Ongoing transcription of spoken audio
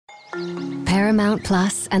Paramount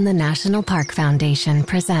Plus and the National Park Foundation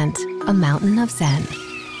present A Mountain of Zen.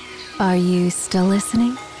 Are you still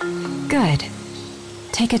listening? Good.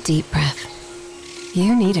 Take a deep breath.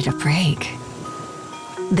 You needed a break.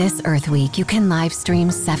 This Earth Week, you can live stream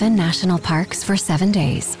 7 national parks for 7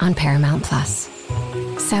 days on Paramount Plus.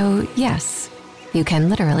 So, yes, you can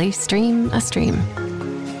literally stream a stream.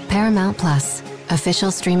 Paramount Plus,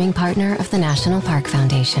 official streaming partner of the National Park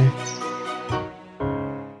Foundation.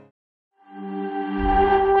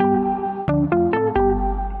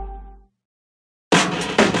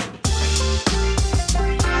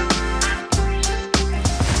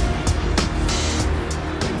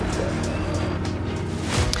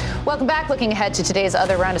 Welcome back. Looking ahead to today's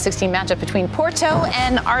other round of 16 matchup between Porto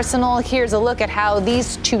and Arsenal. Here's a look at how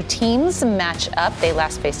these two teams match up. They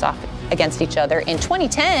last faced off against each other in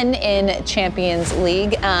 2010 in Champions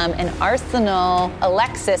League. And Arsenal,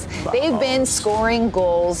 Alexis, they've been scoring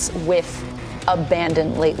goals with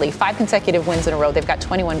abandon lately. 5 consecutive wins in a row. They've got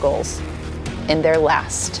 21 goals in their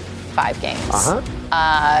last 5 games.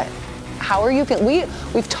 How are you feeling?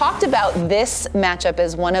 We've talked about this matchup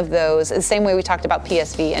as one of those, the same way we talked about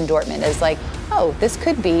PSV and Dortmund, as like, oh, this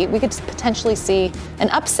could be, we could potentially see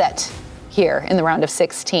an upset here in the round of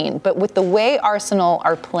 16. But with the way Arsenal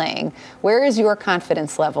are playing, where is your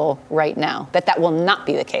confidence level right now that will not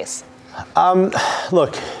be the case?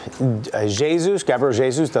 Look, Gabriel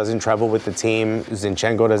Jesus doesn't travel with the team.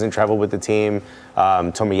 Zinchenko doesn't travel with the team.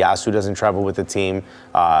 Tomiyasu doesn't travel with the team.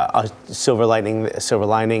 Silver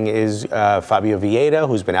lining is Fabio Vieira,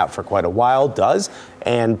 who's been out for quite a while, does.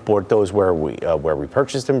 And Porto is where we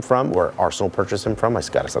purchased him from, where Arsenal purchased him from. I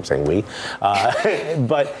just got to stop saying we.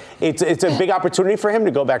 But it's a big opportunity for him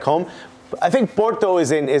to go back home. I think Porto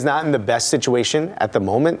is not in the best situation at the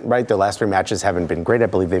moment, right? The last 3 matches haven't been great. I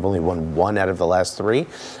believe they've only won 1 out of the last 3.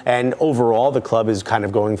 And overall, the club is kind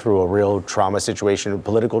of going through a real trauma situation,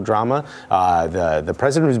 political drama. The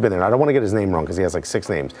president who's been there, I don't want to get his name wrong because he has like 6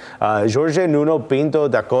 names. Jorge Nuno Pinto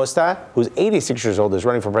da Costa, who's 86 years old, is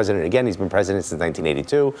running for president again. He's been president since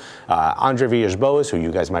 1982. Andre Villas-Boas, who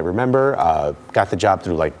you guys might remember, got the job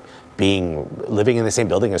through living in the same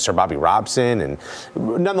building as Sir Bobby Robson, and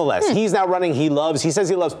nonetheless, he's now running. He says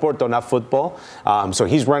he loves Porto, not football. So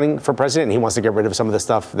he's running for president, and he wants to get rid of some of the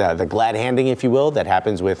stuff, the glad handing, if you will, that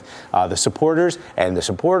happens with the supporters. And the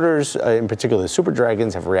supporters, in particular the Super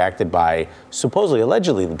Dragons, have reacted by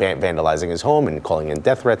allegedly vandalizing his home and calling in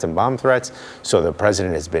death threats and bomb threats. So the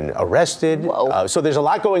president has been arrested. So there's a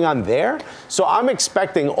lot going on there. So I'm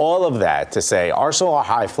expecting all of that to say Arsenal are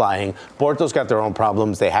high flying. Porto's got their own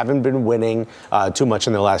problems. They haven't been winning too much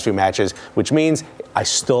in the last few matches, which means I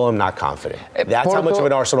still am not confident. That's Porto, how much of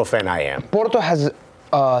an Arsenal fan I am. Porto has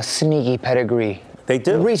a sneaky pedigree. They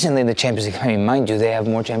do. Recently in the Champions League, I mean, mind you, they have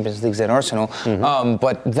more Champions Leagues than Arsenal,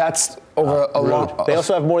 but that's over a long... They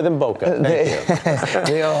also have more than Boca. They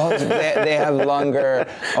have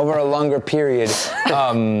over a longer period.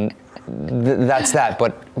 That's that.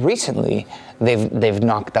 But recently, they've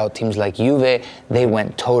knocked out teams like Juve. They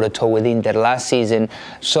went toe-to-toe with Inter last season.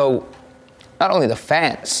 So not only the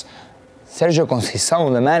fans, Sergio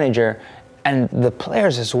Conceição, the manager, and the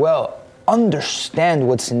players as well understand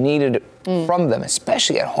what's needed from them,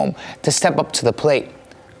 especially at home, to step up to the plate.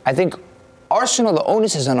 I think Arsenal, the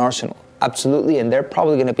onus is on Arsenal, absolutely, and they're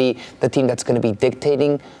probably going to be the team that's going to be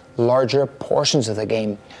dictating larger portions of the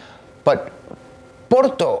game. But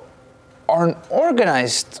Porto are an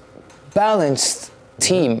organized, balanced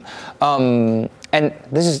team. And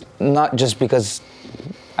this is not just because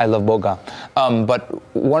I love Boca, but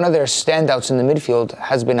one of their standouts in the midfield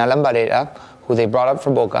has been Alan Barrera, who they brought up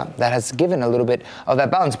for Boca, that has given a little bit of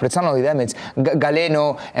that balance. But it's not only them, it's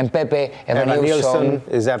Galeno and Pepe. Evan Nilsson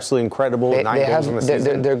is absolutely incredible. 9 goals in the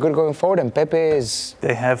season. They're good going forward, and Pepe is...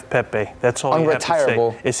 They have Pepe. That's all you have to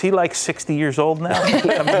say. Is he like 60 years old now?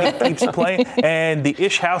 I mean, he keeps playing. And the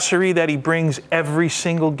ish-housery that he brings every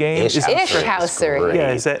single game. Ish-housery.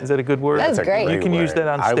 Yeah, is that a good word? That's great. You can use that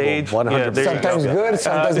on stage. 100%. Yeah, sometimes good,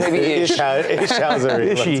 sometimes maybe ish.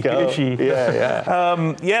 Ish-housery. Let's go. Ishy.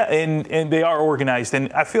 Yeah. And they are organized,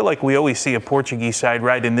 and I feel like we always see a Portuguese side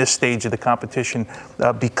right in this stage of the competition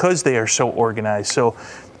because they are so organized. So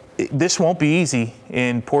this won't be easy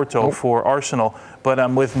in Porto for Arsenal, but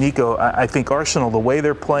I'm with Nico. I think Arsenal, the way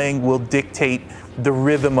they're playing, will dictate the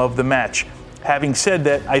rhythm of the match. Having said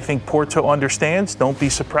that, I think Porto understands. Don't be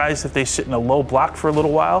surprised if they sit in a low block for a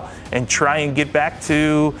little while and try and get back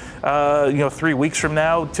to 3 weeks from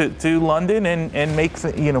now to London and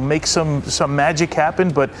make some magic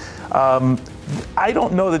happen. But I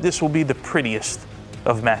don't know that this will be the prettiest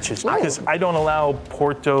of matches because I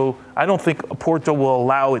don't think Porto will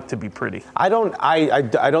allow it to be pretty. I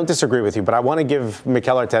don't disagree with you, but I want to give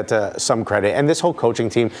Mikel Arteta some credit. And this whole coaching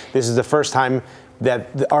team, this is the first time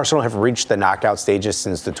that the Arsenal have reached the knockout stages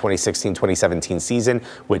since the 2016-2017 season,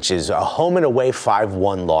 which is a home and away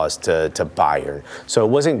 5-1 loss to Bayern. So it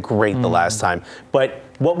wasn't great the last time. But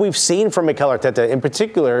what we've seen from Mikel Arteta, in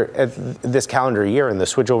particular at this calendar year and the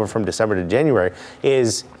switch over from December to January,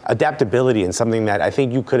 is adaptability, and something that I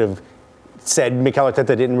think you could have said Mikel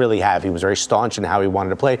Arteta didn't really have. He was very staunch in how he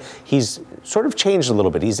wanted to play. He's sort of changed a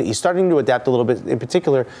little bit. He's starting to adapt a little bit, in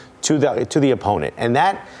particular to the opponent, and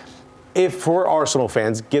that, if for Arsenal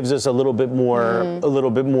fans, gives us a little bit more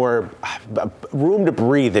room to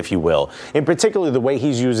breathe, if you will. In particular, the way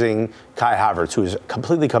he's using Kai Havertz, who has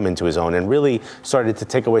completely come into his own and really started to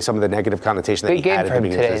take away some of the negative connotation that he had at the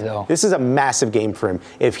beginning of the season. This is a massive game for him.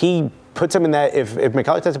 If he puts him in that, if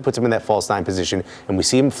Mikel Arteta puts him in that false nine position, and we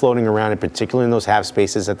see him floating around, and particularly in those half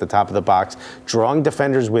spaces at the top of the box, drawing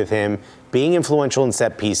defenders with him, being influential in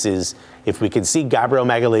set pieces. If we can see Gabriel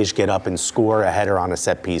Magalhaes get up and score a header on a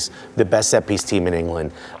set piece, the best set piece team in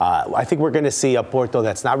England, I think we're going to see a Porto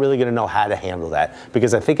that's not really going to know how to handle that.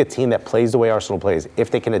 Because I think a team that plays the way Arsenal plays,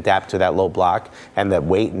 if they can adapt to that low block and that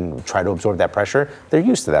weight and try to absorb that pressure, they're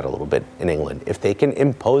used to that a little bit in England. If they can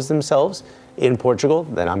impose themselves in Portugal,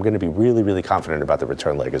 then I'm going to be really, really confident about the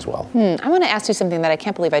return leg as well. I want to ask you something that I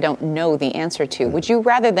can't believe I don't know the answer to. Would you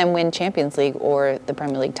rather them win Champions League or the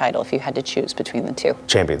Premier League title if you had to choose between the two?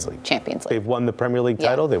 Champions League. Champions League. They've won the Premier League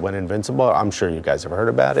title. They went invincible. I'm sure you guys have heard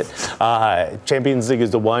about it. Champions League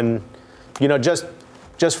is the one,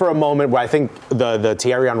 just for a moment where I think the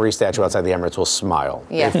Thierry Henry statue outside the Emirates will smile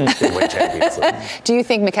if they win Champions League. Do you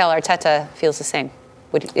think Mikel Arteta feels the same?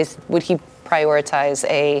 Would he prioritize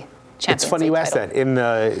a Champions It's funny League you asked title?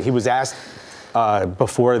 that. He was asked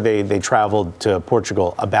before they traveled to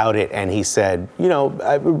Portugal about it, and he said,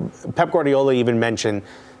 Pep Guardiola even mentioned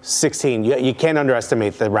 16. You can't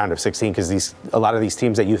underestimate the round of 16 because a lot of these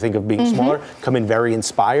teams that you think of being smaller come in very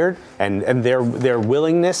inspired, and their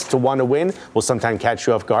willingness to want to win will sometimes catch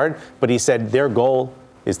you off guard. But he said their goal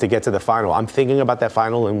is to get to the final. I'm thinking about that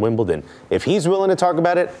final in Wimbledon. If he's willing to talk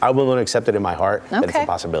about it, I'm willing to accept it in my heart. That it's a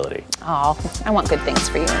possibility. Oh, I want good things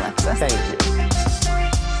for you, Alexis. Thank you.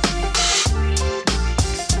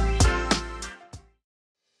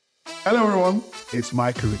 Hello everyone, it's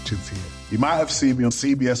Micah Richards here. You might have seen me on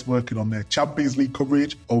CBS working on their Champions League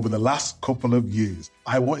coverage over the last couple of years.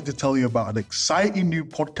 I wanted to tell you about an exciting new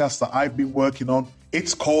podcast that I've been working on.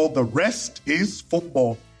 It's called The Rest is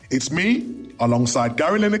Football. It's me, alongside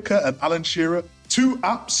Gary Lineker and Alan Shearer, two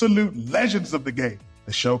absolute legends of the game.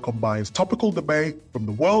 The show combines topical debate from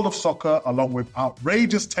the world of soccer along with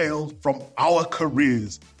outrageous tales from our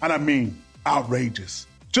careers. And I mean outrageous.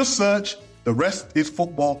 Just search The Rest is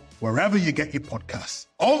Football wherever you get your podcasts.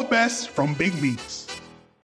 All the best from Big Meats.